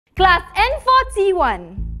Class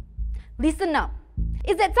N4T1, listen up.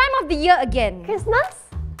 It's that time of the year again. Christmas?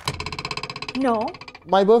 No.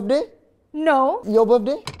 My birthday? No. Your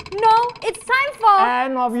birthday? No. It's time for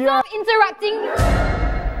End of year. stop interrupting.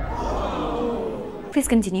 Please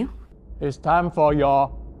continue. It's time for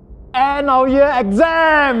your end of year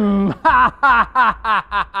exam.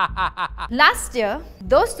 Last year,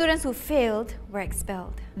 those students who failed were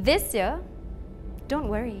expelled. This year, don't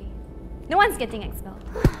worry. No one's getting expelled.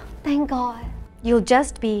 Thank God. You'll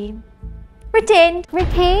just be retained.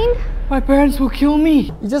 Retained? My parents will kill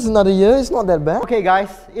me. It's just another year, it's not that bad. Okay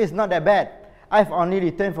guys, it's not that bad. I've only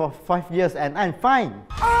returned for 5 years and I'm fine.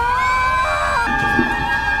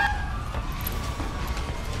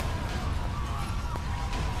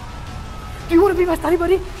 Do you want to be my study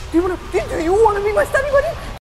buddy? Do you want to be my study buddy?